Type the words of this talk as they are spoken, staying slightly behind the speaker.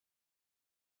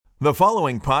The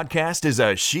following podcast is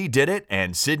a She Did It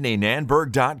and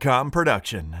SydneyNanberg.com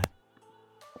production.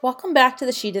 Welcome back to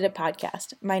the She Did It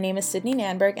podcast. My name is Sydney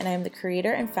Nanberg, and I am the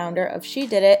creator and founder of She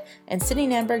Did It and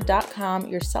SydneyNanberg.com,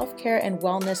 your self-care and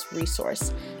wellness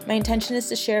resource. My intention is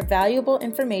to share valuable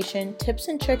information, tips,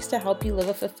 and tricks to help you live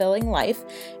a fulfilling life,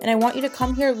 and I want you to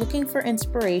come here looking for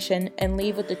inspiration and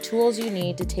leave with the tools you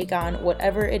need to take on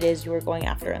whatever it is you are going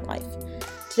after in life.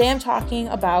 Today I'm talking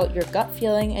about your gut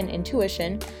feeling and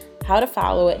intuition, how to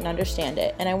follow it and understand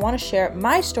it. And I want to share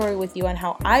my story with you on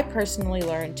how I personally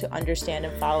learned to understand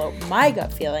and follow my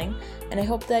gut feeling. And I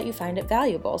hope that you find it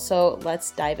valuable. So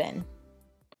let's dive in.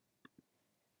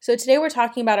 So today we're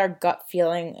talking about our gut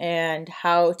feeling and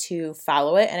how to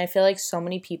follow it. And I feel like so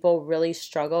many people really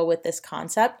struggle with this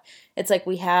concept. It's like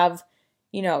we have,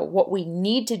 what we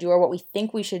need to do or what we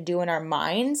think we should do in our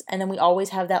minds. And then we always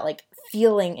have that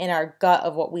feeling in our gut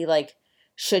of what we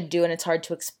should do, and it's hard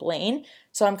to explain.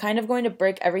 So I'm kind of going to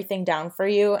break everything down for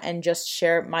you and just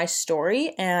share my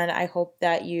story, and I hope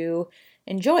that you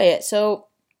enjoy it. So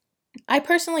I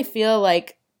personally feel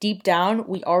like deep down,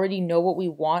 we already know what we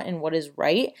want and what is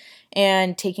right,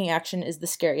 and taking action is the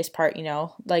scariest part,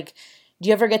 do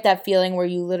you ever get that feeling where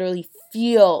you literally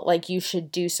feel like you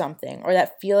should do something, or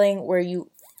that feeling where you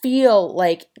feel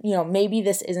like, maybe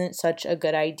this isn't such a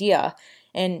good idea?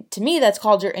 And to me, that's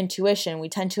called your intuition. We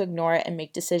tend to ignore it and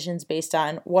make decisions based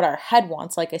on what our head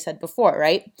wants, like I said before,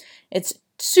 right? It's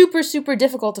super, super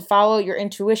difficult to follow your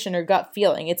intuition or gut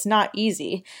feeling. It's not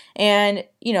easy. And,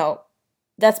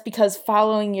 that's because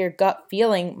following your gut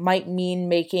feeling might mean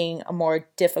making a more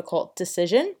difficult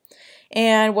decision.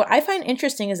 And what I find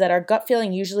interesting is that our gut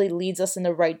feeling usually leads us in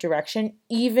the right direction,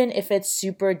 even if it's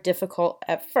super difficult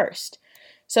at first.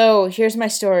 So here's my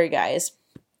story, guys.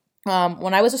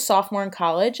 When I was a sophomore in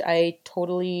college, I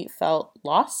totally felt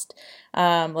lost,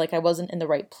 like I wasn't in the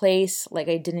right place, like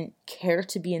I didn't care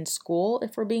to be in school,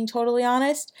 if we're being totally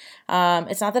honest.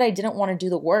 It's not that I didn't want to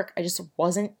do the work, I just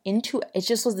wasn't into it. It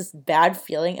just was this bad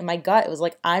feeling in my gut. It was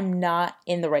like, I'm not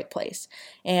in the right place,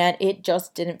 and it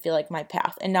just didn't feel like my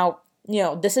path. And now,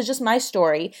 this is just my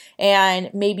story,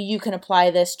 and maybe you can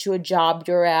apply this to a job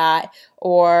you're at,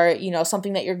 or,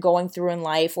 something that you're going through in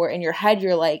life, or in your head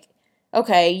you're like,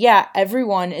 okay, yeah,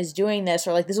 everyone is doing this,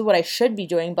 or this is what I should be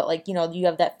doing, but you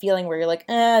have that feeling where you're like,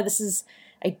 I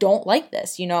don't like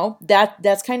this,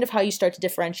 that's kind of how you start to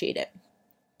differentiate it.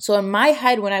 So in my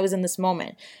head, when I was in this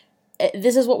moment,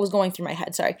 this is what was going through my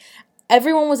head,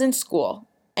 everyone was in school.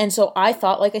 And so I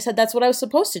thought, like I said, that's what I was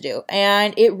supposed to do.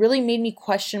 And it really made me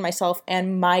question myself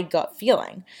and my gut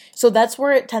feeling. So that's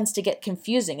where it tends to get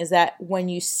confusing, is that when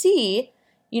you see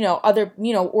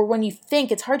or when you think,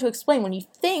 it's hard to explain, when you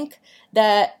think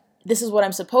that this is what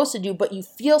I'm supposed to do, but you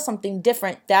feel something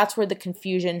different, that's where the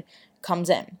confusion comes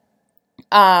in.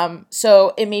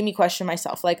 So it made me question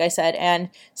myself, like I said, and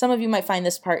some of you might find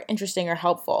this part interesting or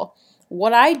helpful.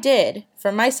 What I did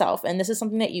for myself, and this is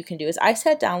something that you can do, is I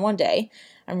sat down one day.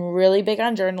 I'm really big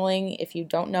on journaling, if you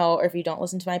don't know, or if you don't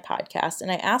listen to my podcast, and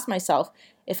I asked myself,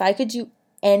 if I could do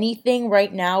anything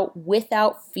right now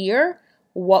without fear,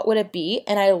 what would it be?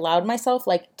 And I allowed myself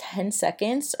 10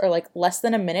 seconds or less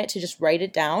than a minute to just write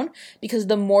it down, because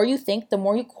the more you think, the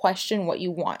more you question what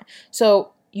you want.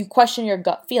 So you question your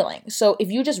gut feeling. So if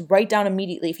you just write down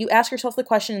immediately, if you ask yourself the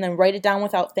question and then write it down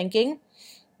without thinking,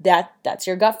 that's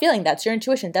your gut feeling. That's your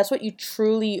intuition. That's what you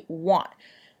truly want.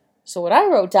 So what I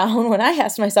wrote down when I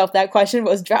asked myself that question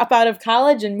was drop out of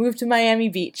college and move to Miami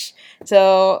Beach.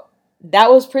 So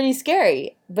that was pretty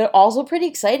scary, but also pretty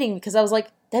exciting, because I was like,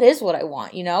 that is what I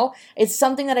want, It's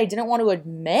something that I didn't want to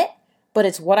admit, but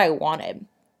it's what I wanted.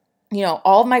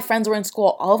 All of my friends were in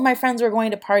school. All of my friends were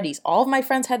going to parties. All of my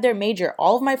friends had their major.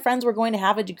 All of my friends were going to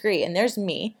have a degree. And there's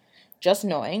me, just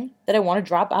knowing that I want to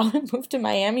drop out and move to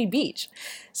Miami Beach.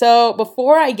 So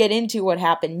before I get into what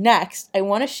happened next, I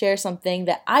want to share something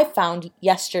that I found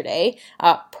yesterday,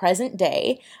 present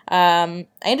day. I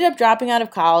ended up dropping out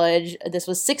of college. This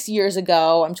was 6 years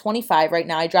ago. I'm 25 right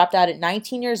now. I dropped out at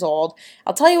 19 years old.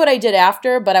 I'll tell you what I did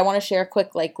after, but I want to share a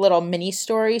quick little mini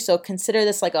story. So consider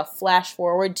this a flash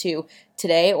forward to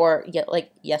today, or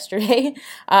yesterday.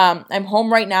 I'm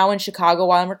home right now in Chicago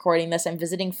while I'm recording this. I'm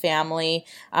visiting family.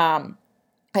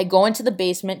 I go into the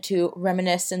basement to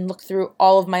reminisce and look through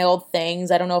all of my old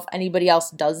things. I don't know if anybody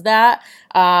else does that.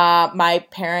 My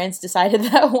parents decided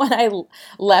that when I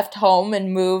left home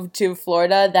and moved to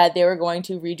Florida that they were going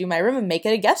to redo my room and make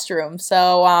it a guest room.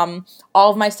 So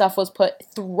all of my stuff was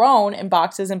thrown in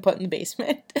boxes and put in the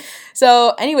basement.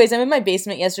 So anyways, I'm in my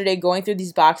basement yesterday going through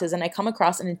these boxes, and I come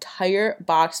across an entire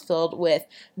box filled with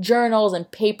journals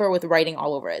and paper with writing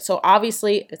all over it. So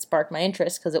obviously it sparked my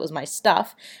interest because it was my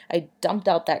stuff. I dumped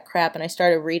out out that crap and I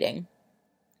started reading.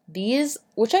 These,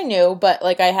 which I knew, but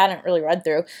like I hadn't really read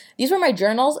through, these were my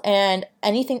journals and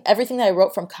everything that I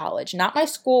wrote from college, not my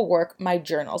schoolwork, my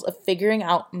journals of figuring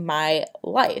out my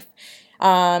life.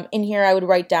 In here, I would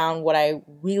write down what I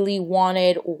really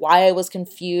wanted, why I was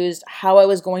confused, how I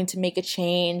was going to make a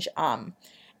change,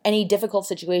 any difficult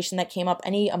situation that came up,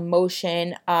 any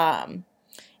emotion,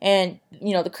 and,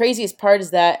 the craziest part is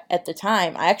that at the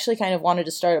time, I actually kind of wanted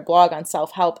to start a blog on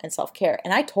self-help and self-care.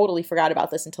 And I totally forgot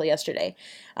about this until yesterday.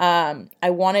 I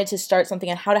wanted to start something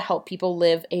on how to help people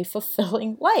live a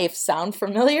fulfilling life. Sound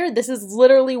familiar? This is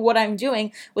literally what I'm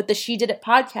doing with the She Did It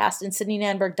podcast and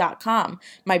SydneyNanberg.com,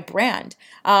 my brand.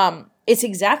 It's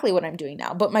exactly what I'm doing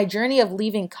now. But my journey of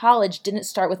leaving college didn't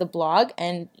start with a blog.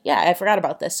 And yeah, I forgot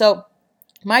about this. So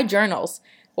my journals.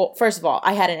 Well, first of all,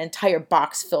 I had an entire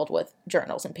box filled with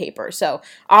journals and paper. So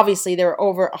obviously there were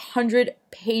over 100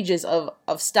 pages of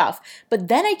stuff. But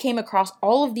then I came across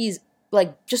all of these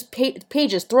just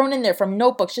pages thrown in there from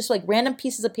notebooks, just like random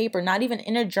pieces of paper, not even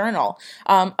in a journal,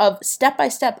 of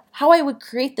step-by-step how I would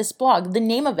create this blog, the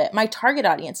name of it, my target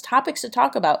audience, topics to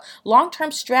talk about,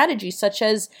 long-term strategies such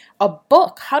as a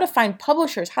book, how to find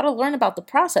publishers, how to learn about the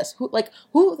process. Who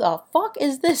the fuck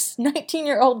is this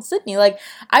 19-year-old Sydney?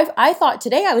 I thought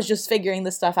today I was just figuring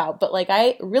this stuff out, but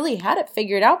I really had it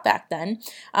figured out back then.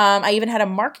 I even had a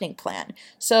marketing plan.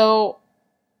 So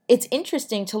it's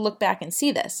interesting to look back and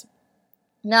see this.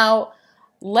 Now,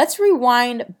 let's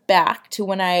rewind back to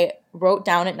when I wrote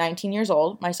down at 19 years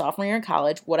old, my sophomore year in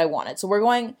college, what I wanted. So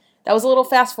that was a little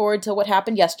fast forward to what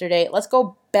happened yesterday. Let's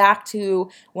go back to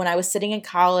when I was sitting in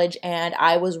college and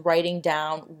I was writing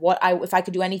down if I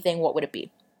could do anything, what would it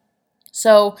be?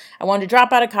 So I wanted to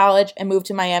drop out of college and move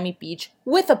to Miami Beach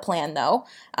with a plan though.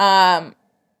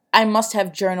 I must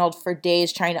have journaled for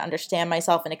days trying to understand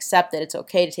myself and accept that it's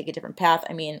okay to take a different path.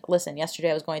 I mean, listen,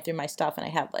 yesterday I was going through my stuff and I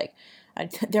had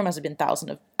there must have been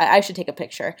thousands of, I should take a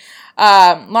picture.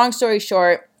 Long story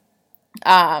short,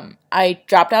 I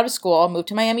dropped out of school, moved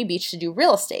to Miami Beach to do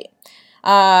real estate.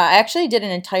 I actually did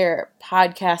an entire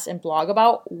podcast and blog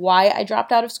about why I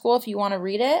dropped out of school. If you want to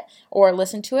read it or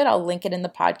listen to it, I'll link it in the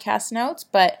podcast notes.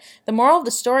 But the moral of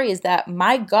the story is that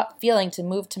my gut feeling to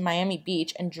move to Miami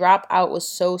Beach and drop out was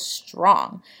so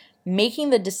strong.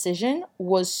 Making the decision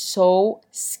was so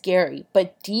scary,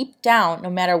 but deep down, no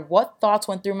matter what thoughts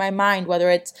went through my mind,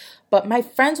 but my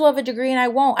friends will have a degree and I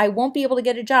won't be able to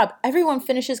get a job. Everyone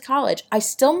finishes college. I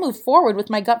still move forward with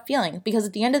my gut feeling because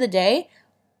at the end of the day,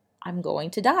 I'm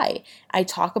going to die. I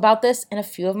talk about this in a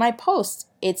few of my posts.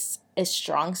 It's a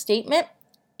strong statement.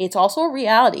 It's also a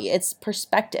reality. It's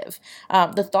perspective.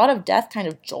 The thought of death kind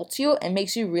of jolts you and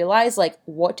makes you realize,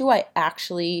 what do I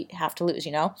actually have to lose,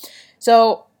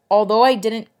 So although I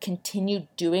didn't continue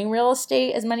doing real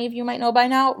estate, as many of you might know by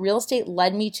now, real estate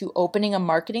led me to opening a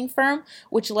marketing firm,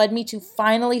 which led me to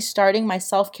finally starting my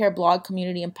self-care blog,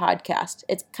 community, and podcast.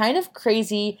 It's kind of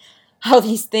crazy how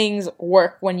these things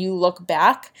work when you look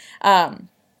back.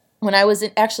 When I was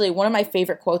one of my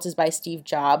favorite quotes is by Steve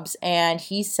Jobs, and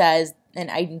he says, and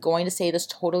I'm going to say this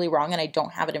totally wrong, and I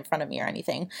don't have it in front of me or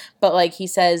anything, but he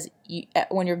says,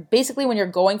 when you're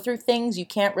going through things, you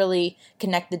can't really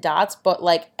connect the dots, but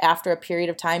after a period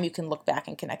of time, you can look back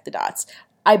and connect the dots.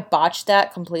 I botched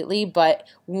that completely, but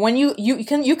when you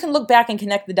can look back and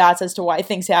connect the dots as to why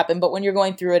things happen, but when you're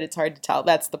going through it, it's hard to tell.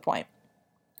 That's the point.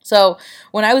 So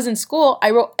when I was in school, I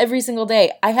wrote every single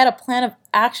day. I had a plan of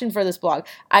action for this blog.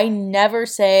 I never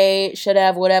say should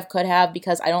have, would have, could have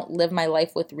because I don't live my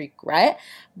life with regret.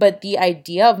 But the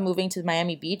idea of moving to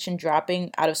Miami Beach and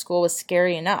dropping out of school was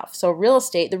scary enough. So real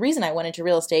estate, the reason I went into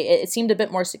real estate, it seemed a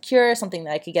bit more secure, something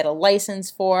that I could get a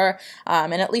license for.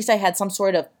 And at least I had some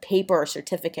sort of paper or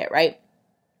certificate, right?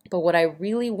 But what I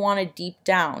really wanted deep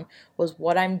down was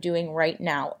what I'm doing right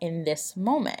now in this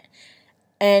moment.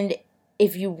 And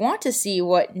if you want to see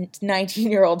what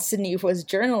 19-year-old Sydney was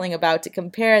journaling about to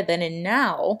compare then and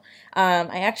now,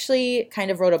 I actually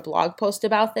kind of wrote a blog post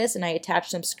about this and I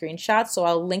attached some screenshots. So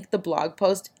I'll link the blog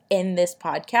post in this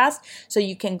podcast so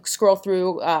you can scroll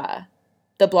through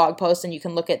the blog post and you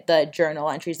can look at the journal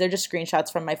entries. They're just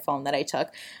screenshots from my phone that I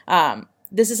took.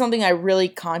 This is something I really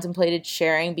contemplated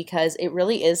sharing because it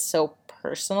really is so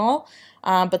personal.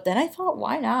 But then I thought,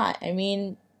 why not? I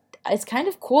mean, it's kind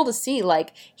of cool to see,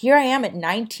 here I am at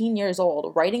 19 years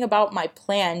old, writing about my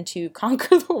plan to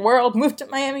conquer the world, move to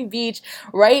Miami Beach,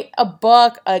 write a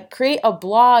book, create a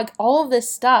blog, all of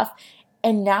this stuff.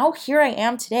 And now here I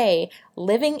am today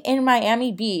living in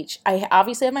Miami Beach. I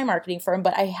obviously have my marketing firm,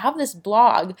 but I have this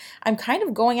blog. I'm kind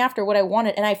of going after what I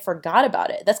wanted and I forgot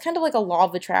about it. That's kind of like a law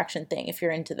of attraction thing if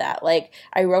you're into that. Like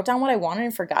I wrote down what I wanted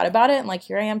and forgot about it. And like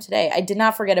here I am today. I did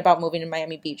not forget about moving to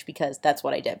Miami Beach because that's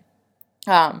what I did.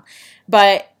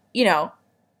 But you know,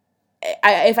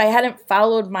 if I hadn't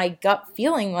followed my gut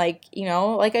feeling, like, you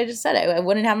know, like I just said, I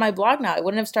wouldn't have my blog now. I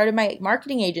wouldn't have started my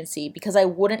marketing agency because I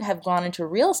wouldn't have gone into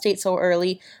real estate so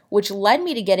early, which led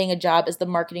me to getting a job as the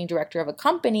marketing director of a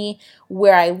company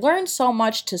where I learned so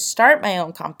much to start my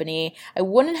own company. I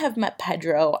wouldn't have met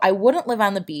Pedro. I wouldn't live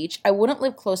on the beach. I wouldn't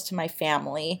live close to my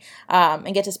family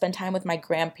and get to spend time with my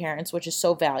grandparents, which is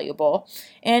so valuable.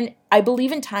 And I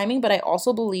believe in timing, but I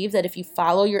also believe that if you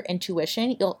follow your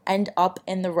intuition, you'll end up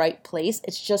in the right place.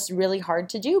 It's just really hard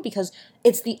to do because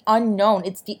it's the unknown.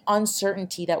 It's the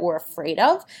uncertainty that we're afraid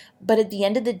of. But at the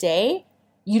end of the day,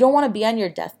 you don't want to be on your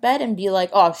deathbed and be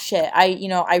like, oh shit,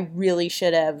 I really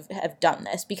should have done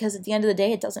this, because at the end of the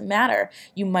day, it doesn't matter.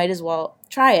 You might as well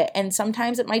try it. And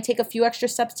sometimes it might take a few extra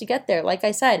steps to get there. Like I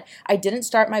said, I didn't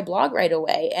start my blog right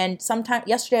away. And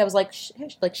yesterday I was like,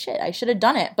 shit, I should have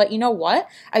done it. But you know what?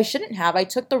 I shouldn't have. I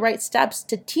took the right steps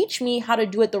to teach me how to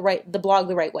do it the blog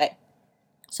the right way.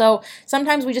 So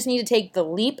sometimes we just need to take the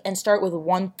leap and start with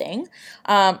one thing.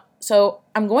 So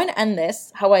I'm going to end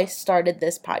this how I started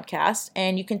this podcast,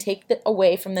 and you can take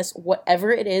away from this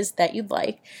whatever it is that you'd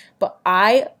like. But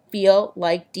I feel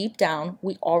like deep down,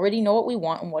 we already know what we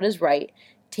want and what is right.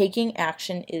 Taking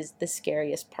action is the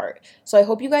scariest part. So I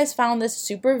hope you guys found this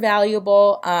super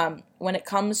valuable when it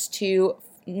comes to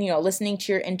listening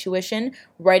to your intuition,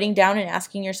 writing down and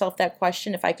asking yourself that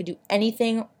question. If I could do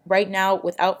anything right now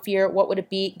without fear, what would it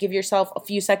be? Give yourself a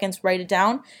few seconds, write it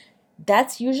down.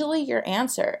 That's usually your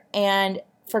answer. And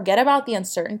forget about the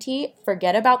uncertainty,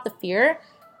 forget about the fear,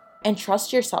 and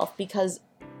trust yourself, because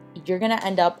you're going to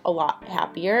end up a lot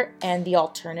happier, and the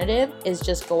alternative is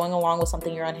just going along with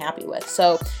something you're unhappy with.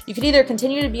 So you could either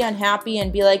continue to be unhappy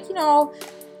and be like,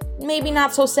 maybe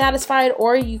not so satisfied,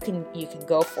 or you can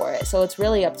go for it. So it's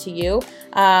really up to you.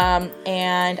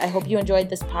 And I hope you enjoyed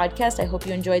this podcast. I hope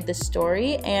you enjoyed this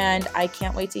story, and I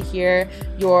can't wait to hear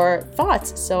your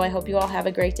thoughts. So I hope you all have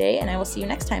a great day, and I will see you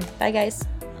next time. Bye, guys.